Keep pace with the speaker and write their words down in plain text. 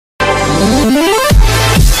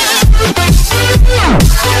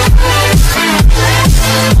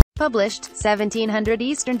Published, 1700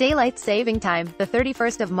 Eastern Daylight Saving Time, the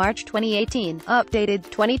 31st of March 2018. Updated,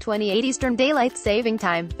 2028 Eastern Daylight Saving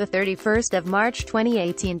Time, the 31st of March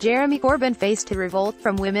 2018. Jeremy Corbyn faced a revolt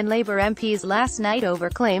from women Labour MPs last night over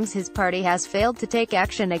claims his party has failed to take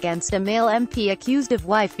action against a male MP accused of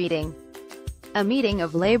wife-beating. A meeting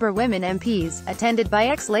of Labour women MPs, attended by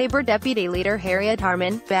ex-Labour Deputy Leader Harriet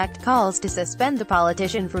Harman, backed calls to suspend the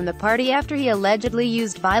politician from the party after he allegedly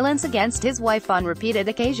used violence against his wife on repeated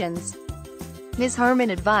occasions. Ms.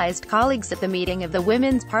 Harman advised colleagues at the meeting of the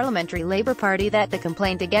Women's Parliamentary Labour Party that the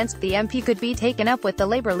complaint against the MP could be taken up with the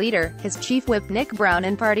Labour leader, his chief whip Nick Brown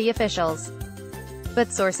and party officials.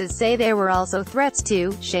 But sources say there were also threats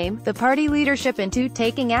to shame the party leadership into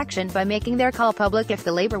taking action by making their call public if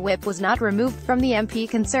the Labour whip was not removed from the MP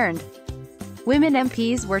concerned. Women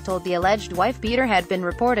MPs were told the alleged wife-beater had been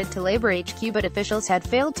reported to Labour HQ but officials had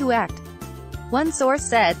failed to act. One source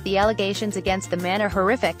said, "The allegations against the man are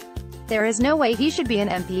horrific. There is no way he should be an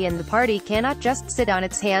MP and the party cannot just sit on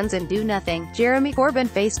its hands and do nothing." Jeremy Corbyn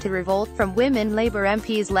faced a revolt from women Labour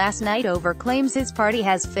MPs last night over claims his party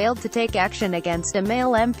has failed to take action against a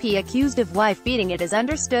male MP accused of wife-beating. It is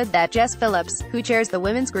understood that Jess Phillips, who chairs the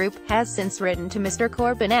women's group, has since written to Mr.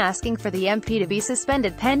 Corbyn asking for the MP to be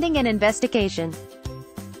suspended pending an investigation.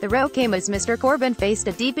 The row came as Mr. Corbyn faced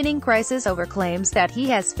a deepening crisis over claims that he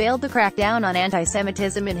has failed to crack down on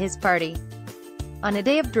anti-Semitism in his party. On a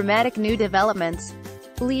day of dramatic new developments,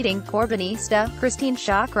 leading Corbynista Christine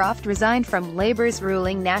Shawcroft resigned from Labour's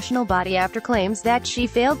ruling national body after claims that she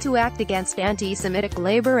failed to act against anti-Semitic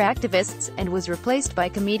Labour activists, and was replaced by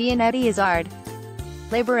comedian Eddie Izzard.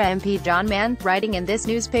 Labour MP John Mann, writing in this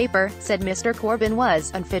newspaper, said Mr. Corbyn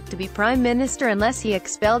was unfit to be Prime Minister unless he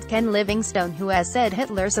expelled Ken Livingstone, who has said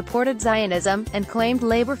Hitler supported Zionism, and claimed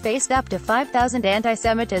Labour faced up to 5,000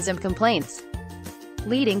 anti-Semitism complaints.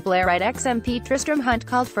 Leading Blairite ex-MP Tristram Hunt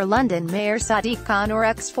called for London Mayor Sadiq Khan or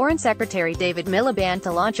ex-Foreign Secretary David Miliband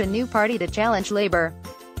to launch a new party to challenge Labour.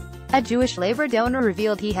 A Jewish Labour donor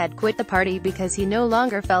revealed he had quit the party because he no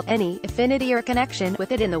longer felt any affinity or connection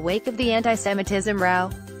with it in the wake of the anti-Semitism row.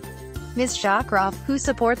 Ms. Shawcroft, who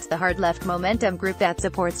supports the hard-left Momentum group that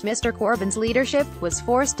supports Mr. Corbyn's leadership, was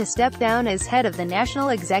forced to step down as head of the National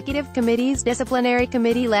Executive Committee's Disciplinary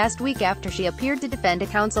Committee last week after she appeared to defend a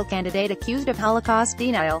council candidate accused of Holocaust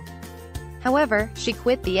denial. However, she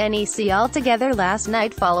quit the NEC altogether last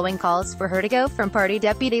night following calls for her to go from party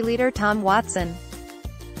deputy leader Tom Watson.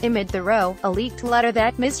 Amid the row, a leaked letter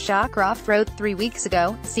that Ms. Shawcroft wrote 3 weeks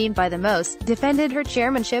ago, seen by the most, defended her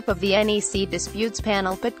chairmanship of the NEC disputes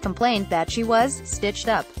panel but complained that she was stitched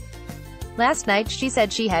up. Last night she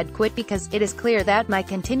said she had quit because it is clear that my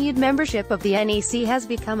continued membership of the NEC has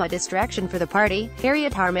become a distraction for the party.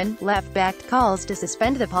 Harriet Harman, left-backed calls to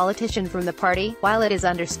suspend the politician from the party, while it is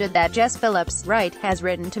understood that Jess Phillips, right, has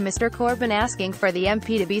written to Mr. Corbyn asking for the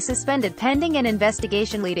MP to be suspended pending an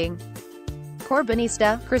investigation. Leading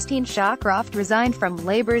Corbynista Christine Shawcroft resigned from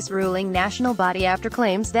Labour's ruling national body after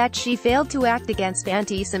claims that she failed to act against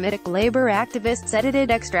anti-Semitic Labour activists.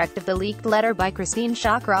 Edited extract of the leaked letter by Christine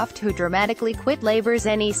Shawcroft, who dramatically quit Labour's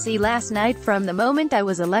NEC last night. "From the moment I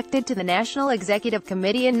was elected to the National Executive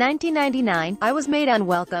Committee in 1999, I was made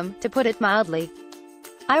unwelcome, to put it mildly.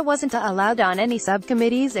 I wasn't allowed on any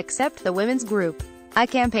subcommittees except the women's group. I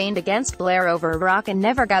campaigned against Blair over Iraq and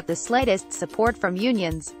never got the slightest support from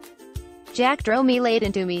unions. Jack Dromey laid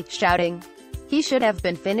into me, shouting he should have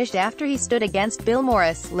been finished after he stood against Bill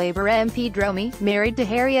Morris." Labour MP Dromey, married to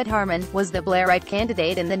Harriet Harman, was the Blairite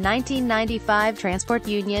candidate in the 1995 Transport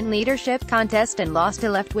Union leadership contest and lost to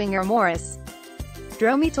left-winger Morris.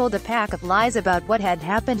 Dromey told a pack of lies about what had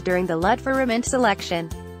happened during the Lutfer-Remint election.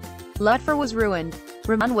 Lutfer was ruined.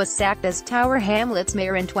 Rahman was sacked as Tower Hamlets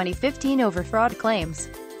mayor in 2015 over fraud claims.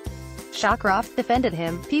 Shawcroft defended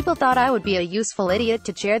him. "People thought I would be a useful idiot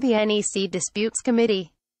to chair the NEC Disputes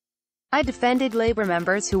Committee. I defended Labour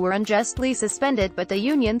members who were unjustly suspended, but the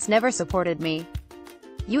unions never supported me.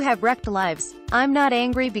 You have wrecked lives. I'm not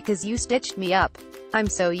angry because you stitched me up. I'm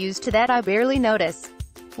so used to that I barely notice.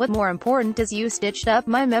 What's more important is you stitched up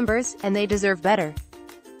my members, and they deserve better.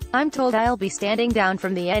 I'm told I'll be standing down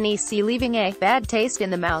from the NEC, leaving a bad taste in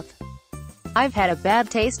the mouth. I've had a bad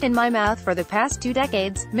taste in my mouth for the past 2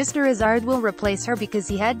 decades. Mr. Izzard will replace her because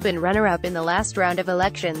he had been runner-up in the last round of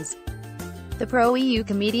elections." The pro-EU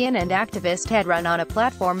comedian and activist had run on a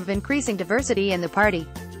platform of increasing diversity in the party.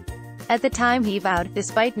 At the time he vowed,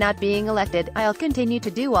 "Despite not being elected, I'll continue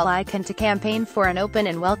to do all I can to campaign for an open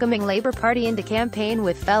and welcoming Labour Party and to campaign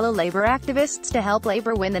with fellow Labour activists to help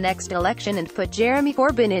Labour win the next election and put Jeremy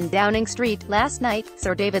Corbyn in Downing Street." Last night,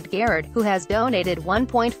 Sir David Garrard, who has donated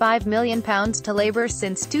 £1.5 million to Labour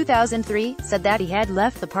since 2003, said that he had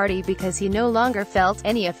left the party because he no longer felt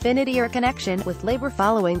any affinity or connection with Labour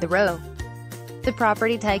following the row. The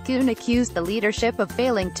property tycoon accused the leadership of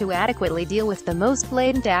failing to adequately deal with the most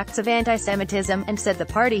blatant acts of anti-Semitism, and said the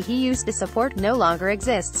party he used to support no longer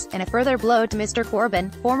exists. In a further blow to Mr.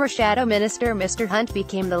 Corbyn, former Shadow Minister Mr. Hunt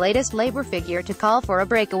became the latest Labour figure to call for a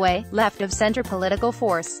breakaway, left-of-centre political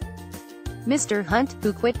force. Mr. Hunt,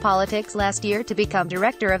 who quit politics last year to become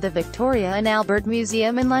director of the Victoria and Albert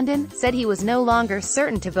Museum in London, said he was no longer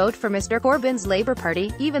certain to vote for Mr. Corbyn's Labour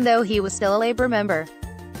Party, even though he was still a Labour member.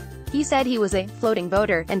 He said he was a floating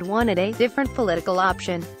voter and wanted a different political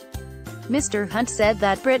option. Mr. Hunt said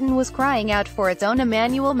that Britain was crying out for its own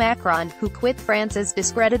Emmanuel Macron, who quit France's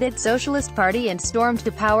discredited Socialist Party and stormed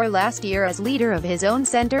to power last year as leader of his own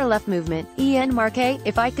centre-left movement. En Marche,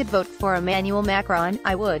 "If I could vote for Emmanuel Macron,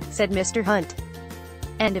 I would," said Mr. Hunt.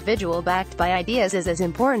 An individual backed by ideas is as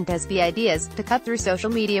important as the ideas. To cut through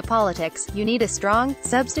social media politics, you need a strong,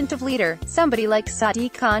 substantive leader, somebody like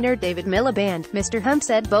Sadiq Khan or David Miliband. Mr. Hunt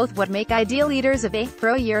said both would make ideal leaders of a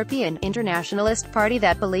pro-European, internationalist party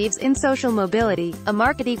that believes in social mobility, a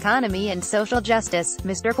market economy and social justice.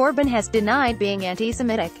 Mr. Corbyn has denied being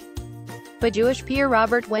anti-Semitic, but Jewish peer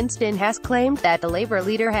Robert Winston has claimed that the Labour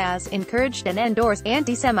leader has encouraged and endorsed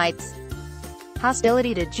anti-Semites.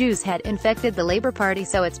 "Hostility to Jews had infected the Labour Party,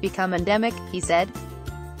 so it's become endemic," he said.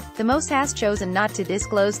 The Most has chosen not to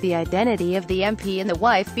disclose the identity of the MP in the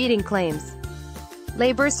wife-beating claims.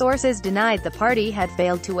 Labour sources denied the party had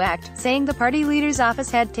failed to act, saying the party leader's office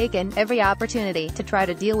had taken every opportunity to try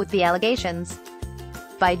to deal with the allegations.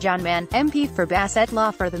 By John Mann, MP for Bassett Law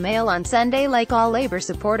for the Mail on Sunday. "Like all Labour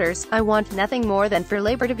supporters, I want nothing more than for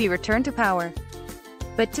Labour to be returned to power.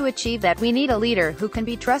 But to achieve that we need a leader who can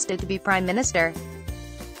be trusted to be Prime Minister."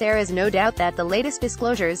 There is no doubt that the latest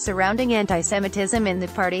disclosures surrounding anti-Semitism in the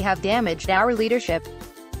party have damaged our leadership.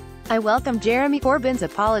 "I welcome Jeremy Corbyn's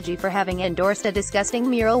apology for having endorsed a disgusting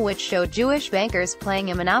mural which showed Jewish bankers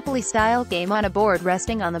playing a Monopoly-style game on a board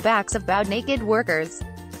resting on the backs of bowed naked workers.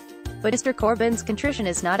 But Mr. Corbyn's contrition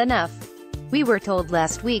is not enough. We were told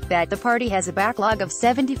last week that the party has a backlog of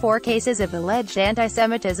 74 cases of alleged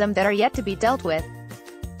anti-Semitism that are yet to be dealt with.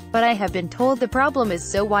 But I have been told the problem is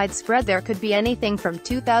so widespread there could be anything from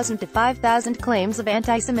 2,000 to 5,000 claims of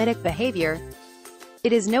anti-Semitic behavior.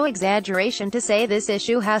 It is no exaggeration to say this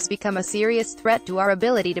issue has become a serious threat to our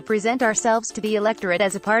ability to present ourselves to the electorate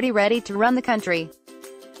as a party ready to run the country.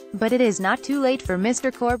 But it is not too late for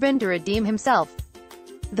Mr. Corbyn to redeem himself."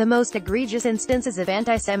 The most egregious instances of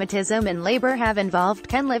anti-Semitism in Labour have involved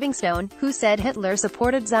Ken Livingstone, who said Hitler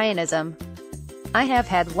supported Zionism. "I have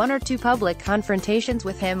had one or two public confrontations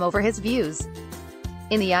with him over his views.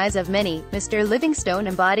 In the eyes of many, Mr. Livingstone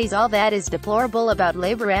embodies all that is deplorable about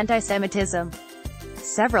Labour anti-Semitism.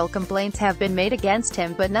 Several complaints have been made against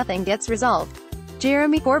him but nothing gets resolved."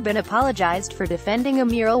 Jeremy Corbyn apologized for defending a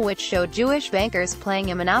mural which showed Jewish bankers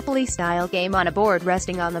playing a Monopoly-style game on a board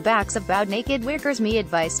resting on the backs of bowed naked workers. "My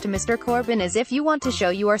advice to Mr. Corbyn is if you want to show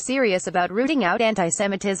you are serious about rooting out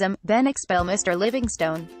anti-Semitism, then expel Mr.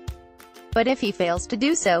 Livingstone. But if he fails to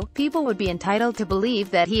do so, people would be entitled to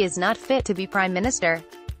believe that he is not fit to be Prime Minister.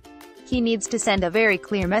 He needs to send a very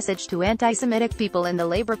clear message to anti-Semitic people in the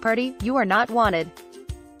Labour Party: you are not wanted.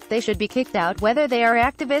 They should be kicked out whether they are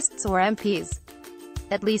activists or MPs.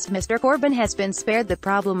 At least Mr. Corbyn has been spared the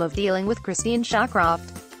problem of dealing with Christine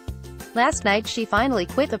Shawcroft. Last night she finally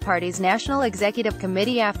quit the party's National Executive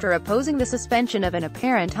Committee after opposing the suspension of an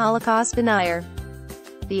apparent Holocaust denier.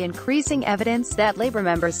 The increasing evidence that Labour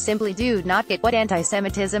members simply do not get what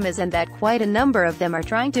anti-Semitism is and that quite a number of them are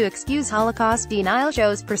trying to excuse Holocaust denial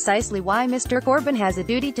shows precisely why Mr. Corbyn has a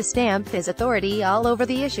duty to stamp his authority all over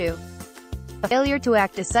the issue. A failure to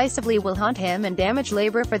act decisively will haunt him and damage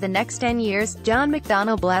Labour for the next 10 years. John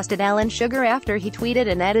McDonnell blasted Alan Sugar after he tweeted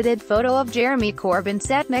an edited photo of Jeremy Corbyn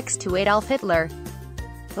sat next to Adolf Hitler.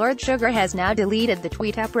 Lord Sugar has now deleted the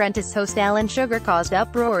tweet. Apprentice host Alan Sugar caused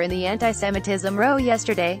uproar in the anti-Semitism row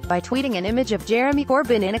yesterday, by tweeting an image of Jeremy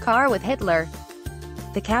Corbyn in a car with Hitler.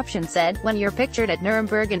 The caption said, "When you're pictured at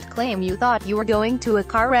Nuremberg and claim you thought you were going to a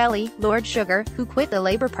car rally, Lord Sugar, who quit the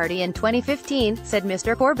Labour Party in 2015, said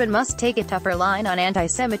Mr. Corbyn must take a tougher line on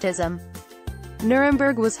anti-Semitism.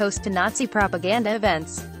 Nuremberg was host to Nazi propaganda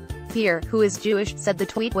events. peer, who is Jewish, said the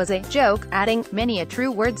tweet was a joke, adding, "Many a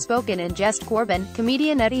true word spoken in jest." Corbyn.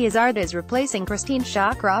 Comedian Eddie Izzard is replacing Christine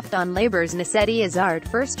Shawcroft on Labour's list. Eddie Izzard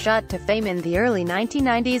first shot to fame in the early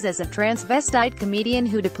 1990s as a transvestite comedian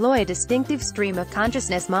who deployed a distinctive stream of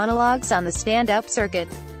consciousness monologues on the stand-up circuit.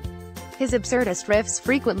 His absurdist riffs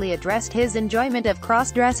frequently addressed his enjoyment of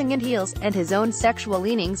cross-dressing and heels, and his own sexual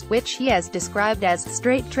leanings, which he has described as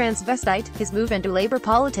straight transvestite. His move into Labour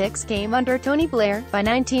politics came under Tony Blair. By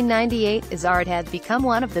 1998, Izzard had become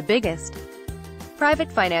one of the biggest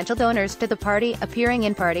private financial donors to the party, appearing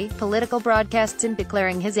in party political broadcasts and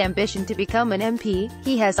declaring his ambition to become an MP.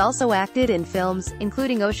 He has also acted in films,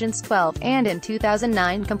 including Ocean's 12, and in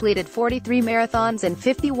 2009 completed 43 marathons in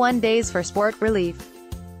 51 days for sport relief.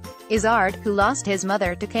 Izzard, who lost his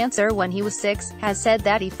mother to cancer when he was 6, has said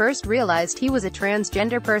that he first realized he was a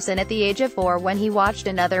transgender person at the age of 4 when he watched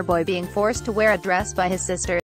another boy being forced to wear a dress by his sister.